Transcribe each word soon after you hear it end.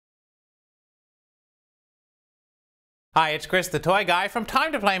Hi, it's Chris, the toy guy from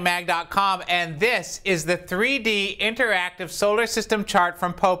TimeToPlayMag.com, and this is the 3D interactive solar system chart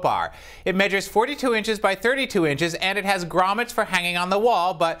from Popar. It measures 42 inches by 32 inches, and it has grommets for hanging on the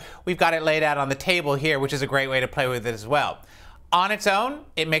wall, but we've got it laid out on the table here, which is a great way to play with it as well. On its own,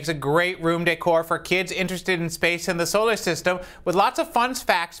 it makes a great room decor for kids interested in space and the solar system, with lots of fun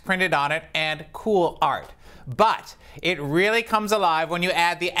facts printed on it and cool art. But it really comes alive when you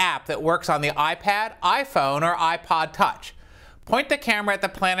add the app that works on the iPad, iPhone, or iPod Touch. Point the camera at the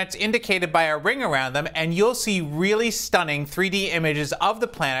planets indicated by a ring around them and you'll see really stunning 3D images of the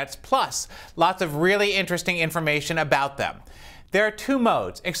planets, plus lots of really interesting information about them. There are two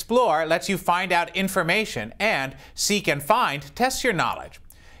modes. Explore lets you find out information, and Seek and Find tests your knowledge.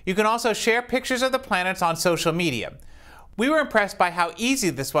 You can also share pictures of the planets on social media. We were impressed by how easy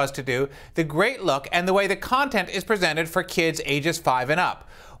this was to do, the great look, and the way the content is presented for kids ages 5 and up.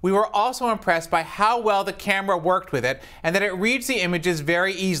 We were also impressed by how well the camera worked with it and that it reads the images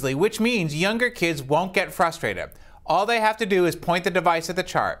very easily, which means younger kids won't get frustrated. All they have to do is point the device at the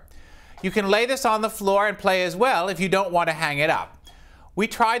chart. You can lay this on the floor and play as well if you don't want to hang it up. We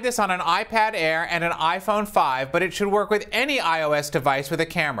tried this on an iPad Air and an iPhone 5, but it should work with any iOS device with a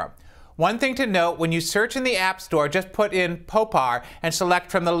camera. One thing to note, when you search in the App Store, just put in Popar and select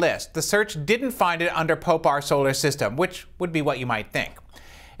from the list. The search didn't find it under Popar Solar System, which would be what you might think.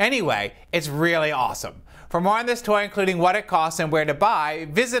 Anyway, it's really awesome. For more on this toy, including what it costs and where to buy,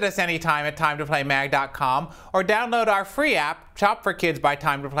 visit us anytime at TimeToPlayMag.com or download our free app, Shop for Kids by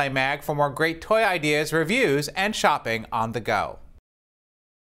Time to Play Mag, for more great toy ideas, reviews, and shopping on the go.